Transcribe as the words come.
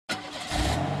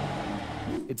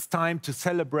It's time to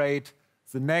celebrate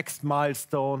the next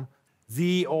milestone,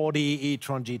 the Audi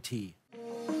e-Tron GT.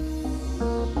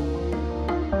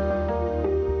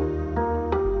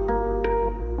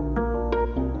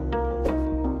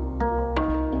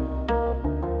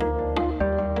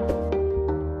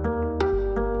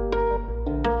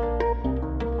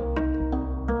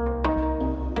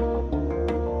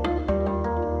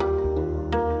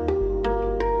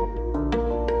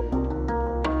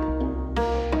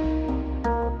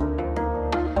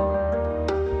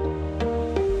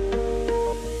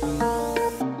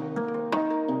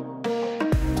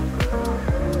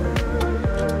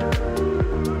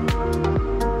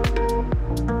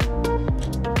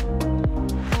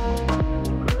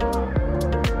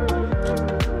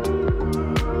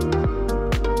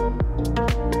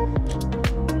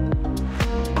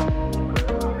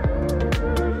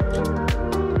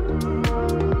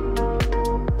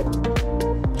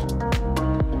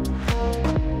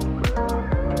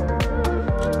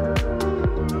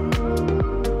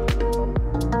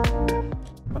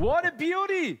 What a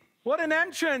beauty! What an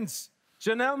entrance!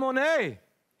 Janelle Monáe,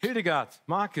 Hildegard,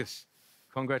 Marcus,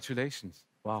 congratulations.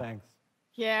 Wow. Thanks.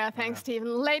 Yeah, thanks,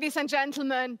 Stephen. Ladies and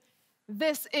gentlemen,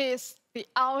 this is the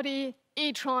Audi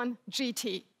e-Tron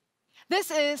GT. This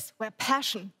is where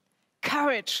passion,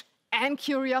 courage, and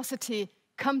curiosity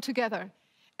come together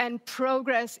and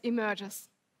progress emerges.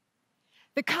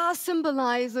 The car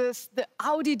symbolizes the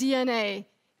Audi DNA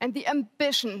and the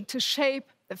ambition to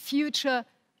shape the future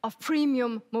of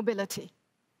premium mobility.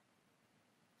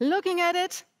 Looking at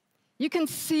it, you can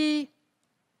see,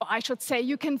 or I should say,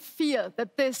 you can feel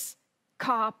that this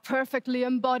car perfectly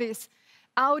embodies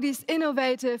Audi's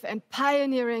innovative and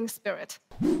pioneering spirit.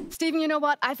 Stephen, you know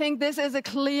what? I think this is a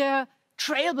clear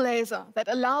trailblazer that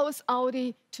allows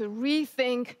Audi to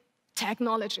rethink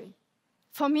technology.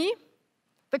 For me,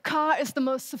 the car is the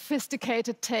most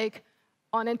sophisticated take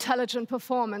on intelligent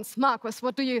performance. Marcus,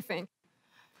 what do you think?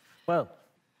 Well,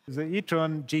 the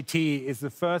e-Tron GT is the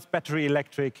first battery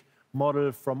electric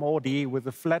model from Audi with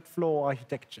a flat floor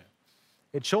architecture.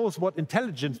 It shows what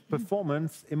intelligence,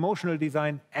 performance, emotional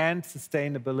design and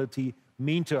sustainability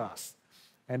mean to us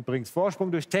and brings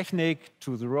Vorsprung durch Technik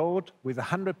to the road with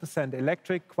 100%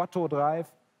 electric quattro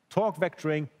drive, torque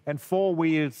vectoring and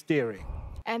four-wheel steering.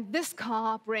 And this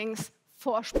car brings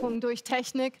Vorsprung durch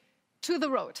Technik to the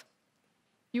road.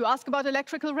 You ask about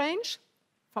electrical range?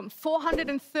 From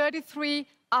 433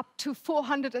 up to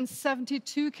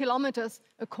 472 kilometers,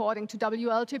 according to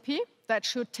WLTP. That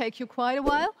should take you quite a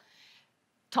while.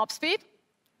 Top speed,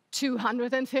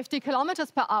 250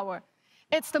 kilometers per hour.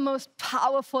 It's the most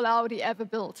powerful Audi ever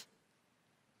built.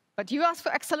 But you ask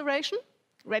for acceleration?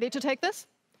 Ready to take this?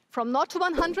 From 0 to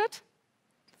 100,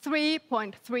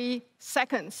 3.3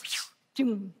 seconds.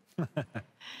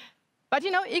 But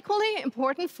you know, equally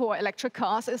important for electric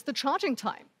cars is the charging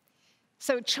time.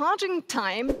 So charging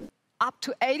time up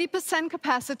to 80%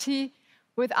 capacity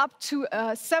with up to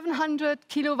 700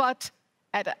 kilowatt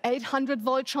at an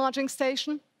 800-volt charging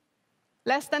station.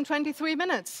 Less than 23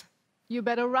 minutes. You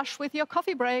better rush with your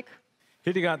coffee break.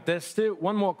 Hildegard, there's still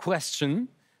one more question,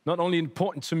 not only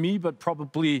important to me, but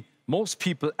probably most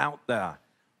people out there.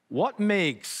 What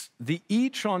makes the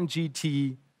e-Tron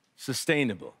GT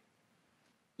sustainable?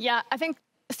 Yeah, I think,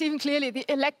 Stephen, clearly the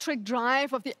electric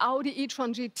drive of the Audi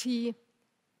e-Tron GT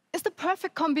is the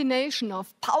perfect combination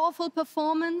of powerful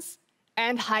performance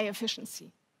and high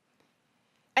efficiency.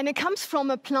 And it comes from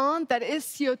a plant that is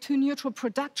CO2 neutral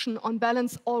production on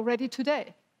balance already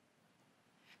today.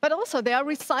 But also there are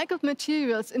recycled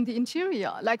materials in the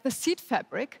interior, like the seat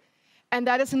fabric, and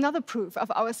that is another proof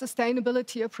of our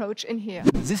sustainability approach in here.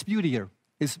 This beauty here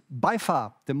is by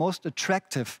far the most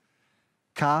attractive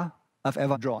car I've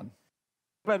ever drawn.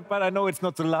 But I know it's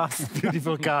not the last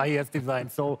beautiful car he has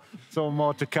designed, so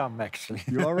more to come, actually.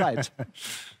 You are right.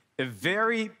 A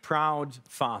very proud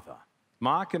father.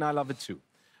 Mark and I love it too.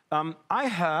 I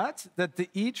heard that the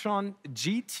e-Tron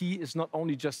GT is not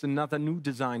only just another new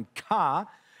design car,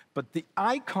 but the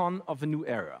icon of a new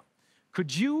era.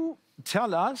 Could you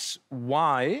tell us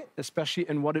why, especially,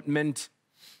 and what it meant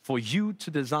for you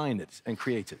to design it and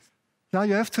create it? Now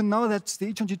you have to know that the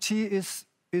e-Tron GT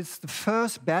is the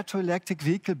first battery electric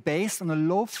vehicle based on a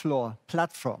low-floor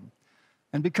platform.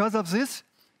 And because of this,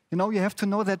 you have to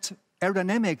know that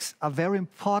aerodynamics are very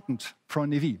important for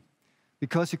an EV,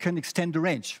 because you can extend the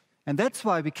range. And that's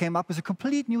why we came up with a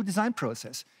complete new design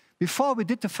process. Before we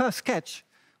did the first sketch,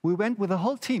 we went with the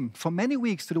whole team for many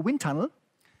weeks to the wind tunnel.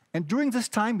 And during this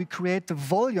time, we created the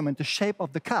volume and the shape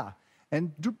of the car.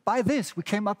 And by this, we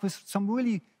came up with some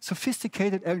really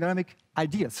sophisticated aerodynamic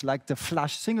ideas, like the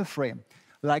flush single frame,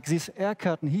 like this air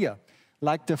curtain here,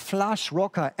 like the flush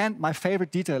rocker, and my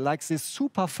favorite detail, like this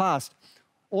super fast,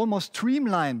 almost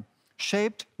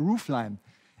streamline-shaped roofline.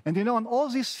 And you know, and all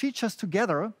these features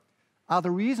together are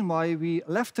the reason why we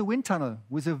left the wind tunnel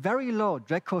with a very low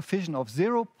drag coefficient of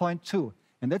 0.2.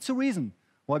 And that's the reason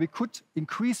why we could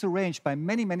increase the range by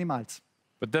many, many miles.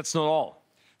 But that's not all.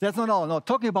 That's not all. No,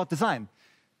 talking about design.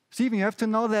 Stephen, you have to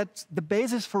know that the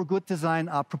basis for good design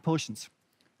are proportions.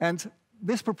 And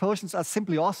these proportions are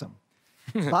simply awesome.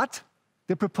 But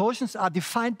the proportions are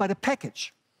defined by the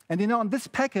package. And you know, and this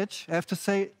package, I have to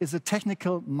say, is a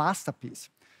technical masterpiece.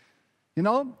 You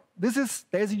know, there's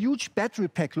a huge battery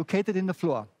pack located in the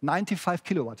floor, 95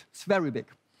 kilowatt. It's very big.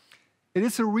 It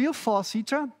is a real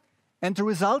four-seater, and the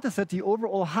result is that the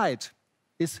overall height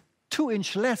is 2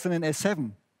 inches less than an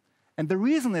S7. And the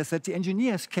reason is that the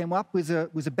engineers came up with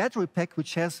a battery pack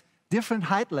which has different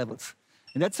height levels.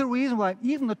 And that's the reason why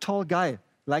even a tall guy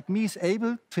like me is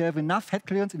able to have enough head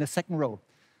clearance in the second row.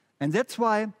 And that's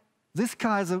why this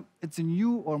car it's a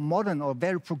new or modern or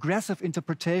very progressive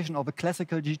interpretation of a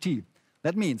classical GT.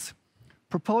 That means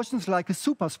proportions like a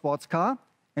super sports car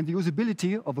and the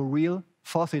usability of a real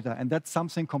four-seater. And that's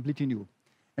something completely new.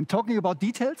 And talking about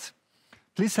details,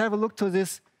 please have a look to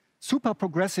this super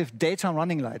progressive daytime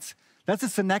running lights. That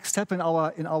is the next step in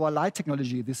our light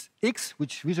technology, this X,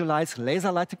 which visualizes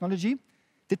laser light technology.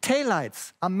 The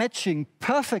taillights are matching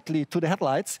perfectly to the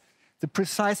headlights, the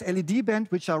precise LED band,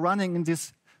 which are running in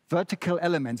these vertical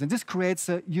elements. And this creates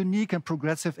a unique and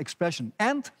progressive expression.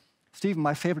 And, Stephen,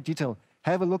 my favorite detail,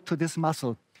 have a look to this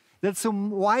muzzle. That's the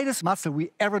widest muzzle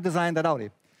we ever designed at Audi.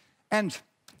 And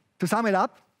to sum it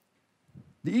up,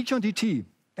 the e-Tron GT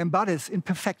embodies in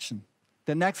perfection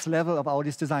the next level of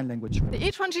Audi's design language. The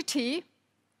e-Tron GT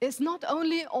is not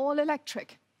only all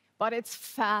electric, but it's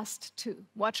fast too.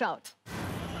 Watch out.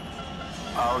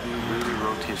 Audi really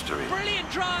wrote history. Brilliant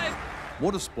drive!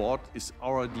 Motorsport is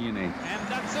our DNA. And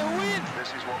that's a win! This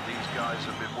is what these guys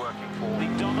have been working for.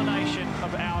 The domination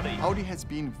of Audi. Audi has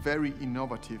been very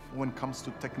innovative when it comes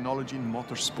to technology in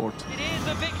motorsport. It is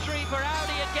a victory for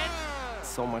Audi again.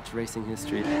 So much racing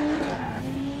history.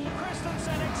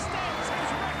 Christensen extends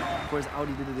his record. Of course,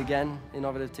 Audi did it again.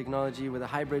 Innovative technology with a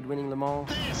hybrid winning Le Mans.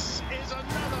 This is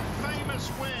another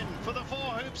famous win for the four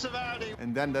hoops of Audi.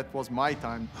 And then that was my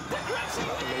time.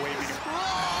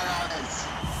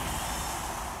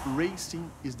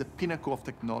 Racing is the pinnacle of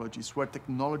technologies, where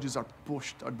technologies are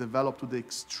pushed, are developed to the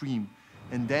extreme.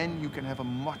 And then you can have a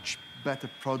much better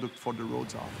product for the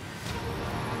roads after.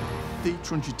 The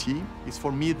e-Tron GT is,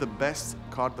 for me, the best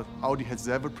car that Audi has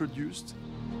ever produced.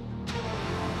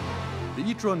 The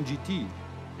e-Tron GT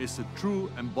is a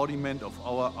true embodiment of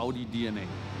our Audi DNA.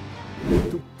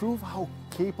 To prove how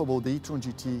capable the e-Tron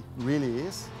GT really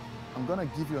is, I'm gonna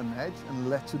give you an edge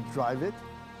and let you drive it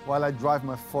while I drive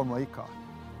my Formula E car.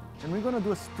 And we're gonna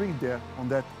do a sprint there on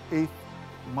that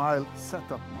 8-mile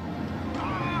setup.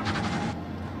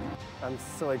 I'm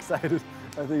so excited.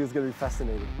 I think it's going to be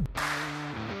fascinating.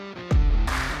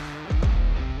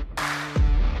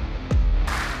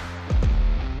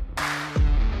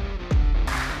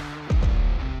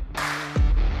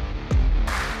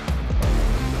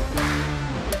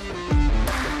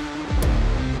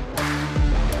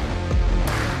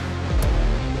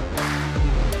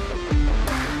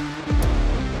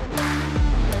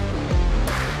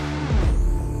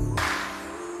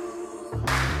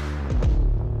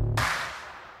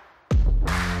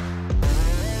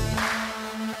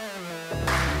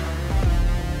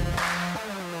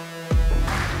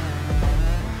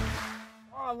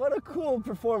 What a cool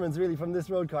performance, really, from this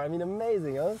road car. I mean,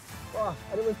 amazing, huh? Oh,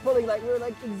 and it was pulling like, we were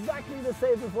like exactly the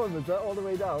same performance all the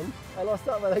way down. I lost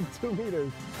out by like 2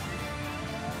 meters.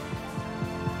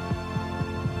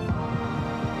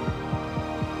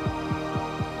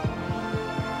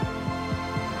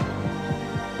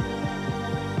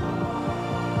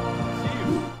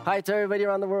 Hi to everybody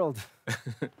around the world.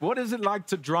 What is it like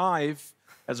to drive,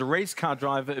 as a race car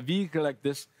driver, a vehicle like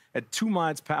this at 2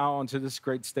 miles per hour onto this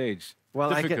great stage?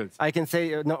 Well, I can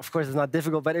say, no, of course it's not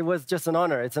difficult, but it was just an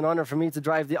honor. It's an honor for me to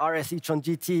drive the RS e-Tron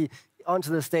GT onto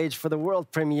the stage for the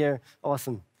world premiere.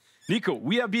 Awesome. Nico,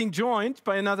 we are being joined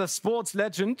by another sports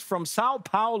legend from Sao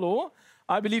Paulo.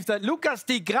 I believe that Lucas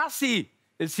Di Grassi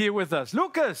is here with us.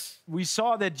 Lucas, we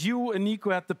saw that you and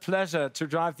Nico had the pleasure to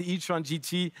drive the e-Tron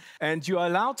GT, and you are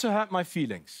allowed to hurt my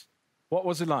feelings. What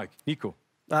was it like, Nico?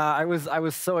 I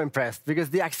was so impressed because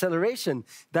the acceleration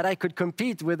that I could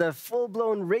compete with a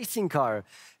full-blown racing car,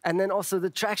 and then also the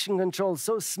traction control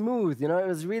so smooth, you know, it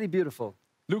was really beautiful.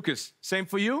 Lucas, same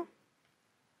for you?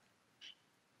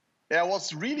 Yeah, I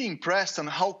was really impressed on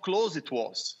how close it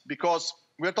was, because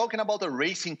we're talking about a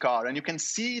racing car, and you can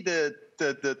see the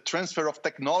transfer of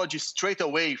technology straight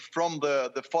away from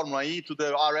the Formula E to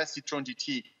the RS e-Tron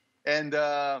GT. And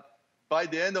by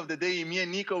the end of the day, me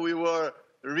and Nico, we were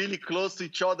really close to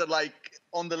each other, like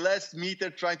on the last meter,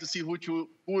 trying to see who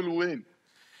will win.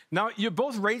 Now, you're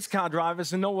both race car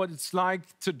drivers and know what it's like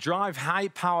to drive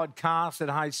high-powered cars at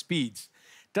high speeds.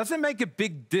 Does it make a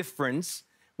big difference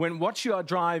when what you are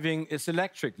driving is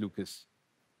electric, Lucas?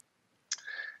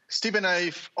 Stephen,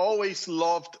 I've always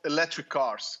loved electric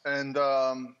cars. And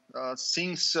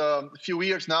since a few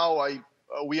years now,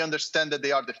 we understand that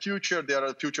they are the future. They are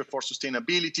the future for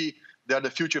sustainability. They are the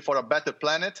future for a better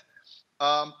planet.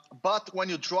 But when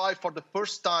you drive for the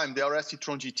first time the RS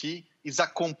e-Tron GT, it's a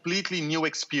completely new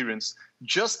experience.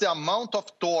 Just the amount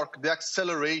of torque, the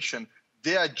acceleration,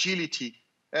 the agility,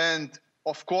 and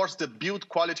of course the build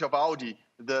quality of Audi,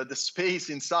 the space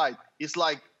inside, is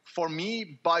like, for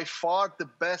me, by far the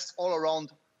best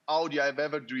all-around Audi I've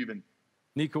ever driven.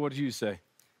 Nico, what do you say?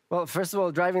 Well, first of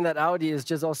all, driving that Audi is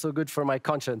just also good for my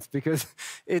conscience because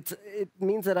it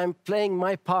means that I'm playing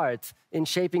my part in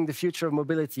shaping the future of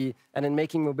mobility and in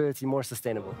making mobility more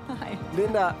sustainable. Hi.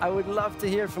 Linda, I would love to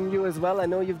hear from you as well. I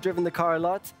know you've driven the car a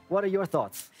lot. What are your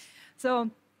thoughts? So,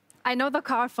 I know the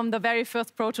car from the very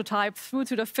first prototype through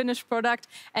to the finished product.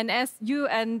 And as you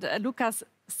and Lucas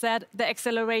said, the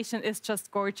acceleration is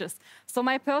just gorgeous. So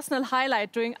my personal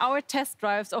highlight during our test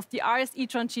drives of the RS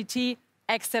e-Tron GT,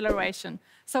 acceleration.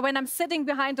 So when I'm sitting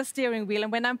behind the steering wheel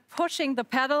and when I'm pushing the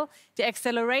pedal, the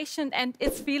acceleration and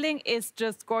its feeling is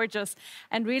just gorgeous.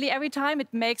 And really every time it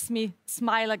makes me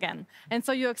smile again. And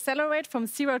so you accelerate from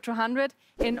 0 to 100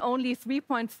 in only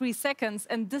 3.3 seconds.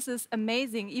 And this is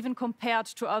amazing, even compared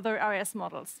to other RS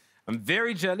models. I'm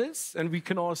very jealous, and we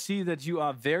can all see that you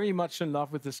are very much in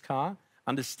love with this car.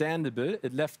 Understandable.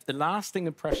 It left a lasting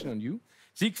impression on you.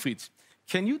 Siegfried,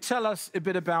 can you tell us a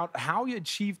bit about how you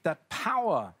achieved that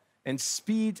power and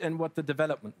speed and what the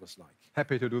development was like?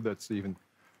 Happy to do that, Stephen.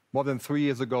 More than 3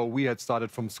 years ago, we had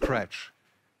started from scratch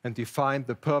and defined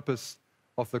the purpose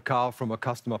of the car from a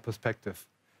customer perspective.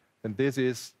 And this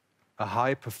is a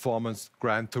high-performance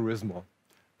Grand Turismo,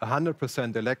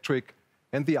 100% electric,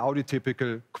 and the Audi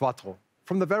typical Quattro.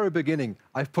 From the very beginning,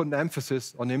 I've put an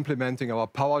emphasis on implementing our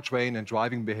powertrain and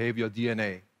driving behavior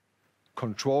DNA.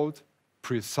 Controlled,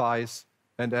 precise,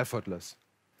 and effortless.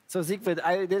 So Siegfried,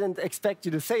 I didn't expect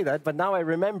you to say that, but now I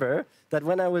remember that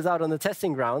when I was out on the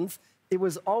testing grounds, it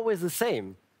was always the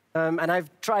same. And I've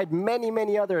tried many,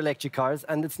 many other electric cars,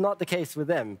 and it's not the case with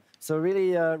them. So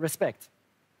really, respect.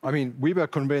 I mean, we were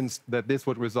convinced that this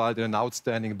would result in an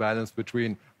outstanding balance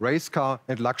between race car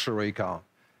and luxury car,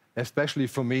 especially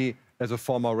for me as a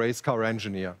former race car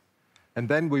engineer. And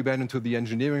then we went into the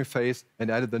engineering phase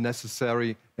and added the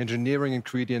necessary engineering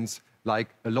ingredients like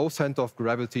a low center of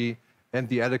gravity and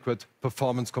the adequate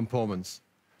performance components.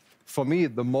 For me,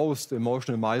 the most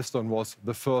emotional milestone was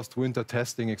the first winter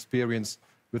testing experience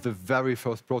with the very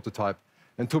first prototype.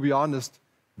 And to be honest,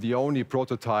 the only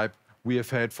prototype we have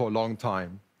had for a long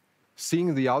time.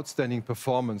 Seeing the outstanding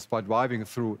performance by driving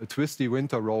through a twisty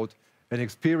winter road and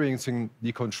experiencing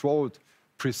the controlled,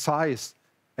 precise,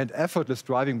 and effortless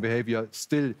driving behavior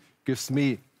still gives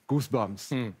me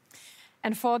goosebumps.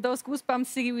 And for those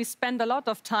goosebumps, we spend a lot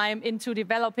of time into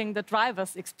developing the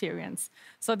driver's experience.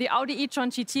 So the Audi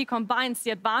e-Tron GT combines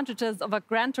the advantages of a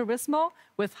Gran Turismo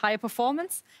with high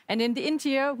performance. And in the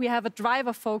interior, we have a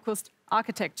driver-focused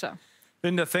architecture.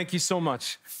 Linda, thank you so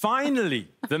much. Finally,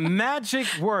 the magic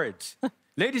word.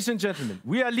 Ladies and gentlemen,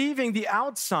 we are leaving the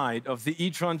outside of the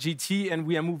e-Tron GT and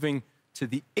we are moving to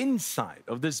the inside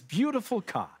of this beautiful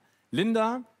car.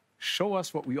 Linda, show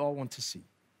us what we all want to see.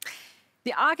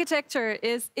 The architecture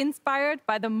is inspired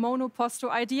by the monoposto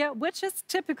idea, which is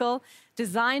typical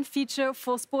design feature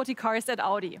for sporty cars at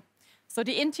Audi. So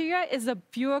the interior is a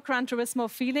pure Gran Turismo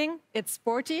feeling. It's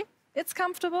sporty, it's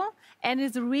comfortable, and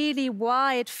it's really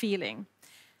wide feeling.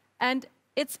 And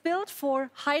it's built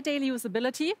for high daily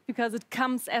usability because it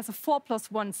comes as a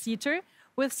 4+1 seater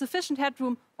with sufficient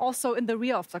headroom also in the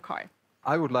rear of the car.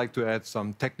 I would like to add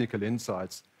some technical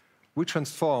insights. We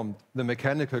transformed the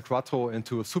mechanical Quattro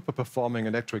into a super-performing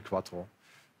electric Quattro.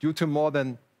 Due to more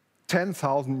than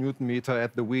 10,000 Newton-meter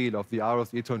at the wheel of the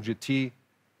RS e-Tron GT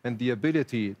and the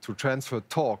ability to transfer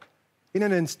torque in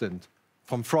an instant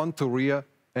from front to rear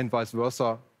and vice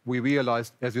versa, we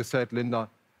realized, as you said, Linda,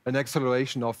 an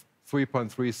acceleration of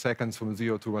 3.3 seconds from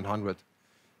 0 to 100.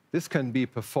 This can be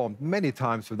performed many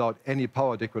times without any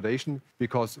power degradation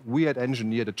because we had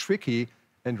engineered a tricky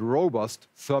and robust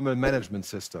thermal management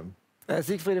system.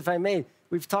 Siegfried, if I may,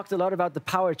 we've talked a lot about the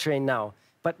powertrain now.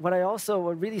 But what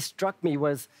really struck me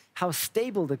was how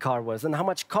stable the car was and how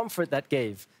much comfort that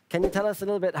gave. Can you tell us a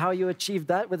little bit how you achieved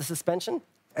that with the suspension?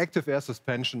 Active air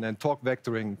suspension and torque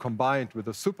vectoring combined with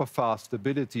a super fast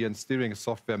stability and steering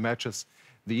software matches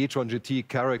the e-Tron GT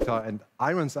character and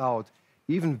irons out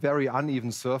even very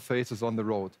uneven surfaces on the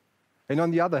road. And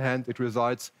on the other hand, it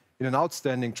results in an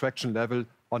outstanding traction level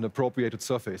on appropriated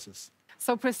surfaces.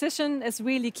 So precision is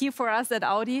really key for us at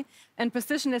Audi, and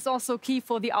precision is also key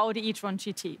for the Audi e-Tron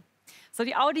GT. So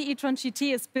the Audi e-Tron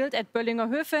GT is built at Böllinger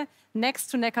Höfe, next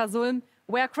to Neckarsulm,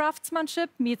 where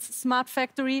craftsmanship meets smart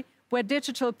factory, where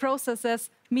digital processes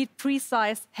meet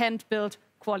precise hand-built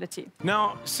quality.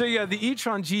 Now, Silja, the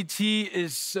e-Tron GT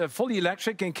is fully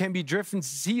electric and can be driven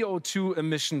CO2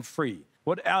 emission-free.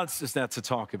 What else is there to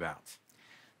talk about?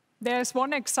 There's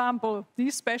one example,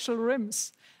 these special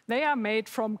rims. They are made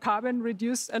from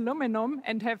carbon-reduced aluminum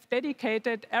and have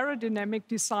dedicated aerodynamic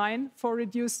design for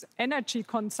reduced energy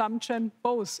consumption,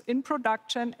 both in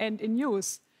production and in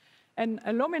use. An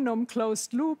aluminum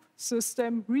closed-loop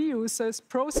system reuses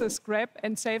process scrap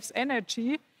and saves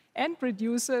energy and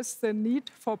reduces the need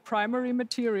for primary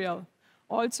material.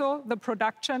 Also, the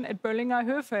production at Böllinger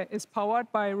Höfe is powered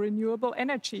by renewable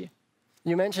energy.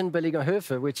 You mentioned Böllinger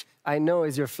Höfe, which I know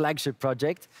is your flagship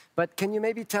project, but can you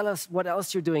maybe tell us what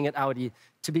else you're doing at Audi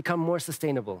to become more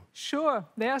sustainable? Sure,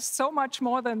 there's so much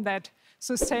more than that.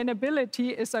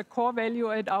 Sustainability is a core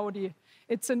value at Audi.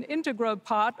 It's an integral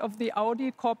part of the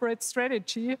Audi corporate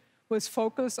strategy with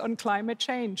focus on climate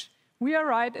change. We are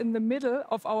right in the middle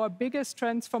of our biggest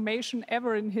transformation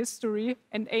ever in history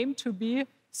and aim to be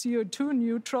CO2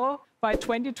 neutral by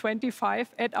 2025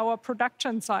 at our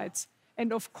production sites.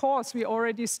 And of course, we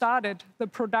already started. The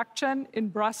production in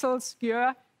Brussels,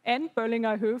 Győr, and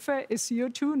Böllinger Höfe is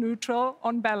CO2 neutral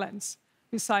on balance.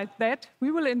 Besides that,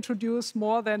 we will introduce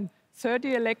more than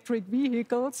 30 electric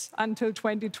vehicles until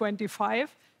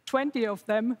 2025, 20 of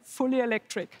them fully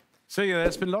electric. So yeah,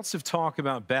 there's been lots of talk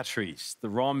about batteries, the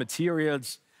raw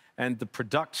materials and the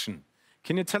production.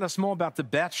 Can you tell us more about the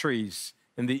batteries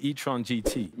in the e-Tron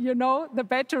GT? You know, the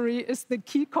battery is the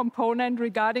key component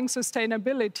regarding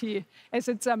sustainability, as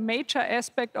it's a major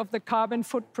aspect of the carbon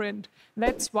footprint.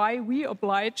 That's why we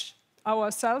oblige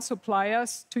our cell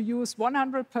suppliers to use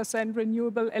 100%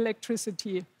 renewable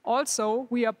electricity. Also,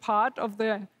 we are part of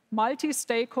the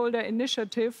multi-stakeholder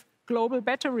initiative Global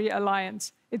Battery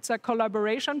Alliance. It's a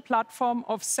collaboration platform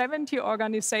of 70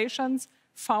 organizations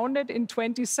founded in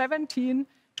 2017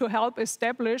 to help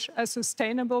establish a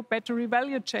sustainable battery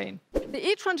value chain. The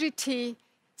e-Tron GT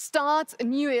starts a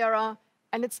new era,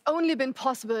 and it's only been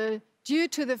possible due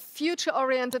to the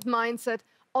future-oriented mindset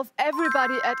of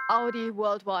everybody at Audi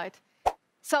worldwide.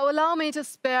 So allow me to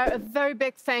spare a very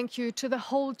big thank you to the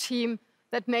whole team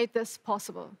that made this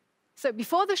possible. So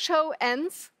before the show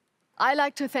ends, I'd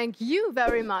like to thank you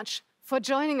very much for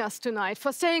joining us tonight,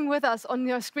 for staying with us on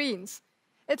your screens.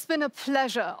 It's been a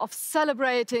pleasure of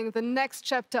celebrating the next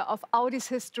chapter of Audi's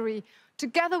history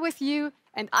together with you,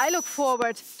 and I look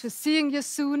forward to seeing you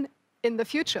soon in the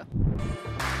future.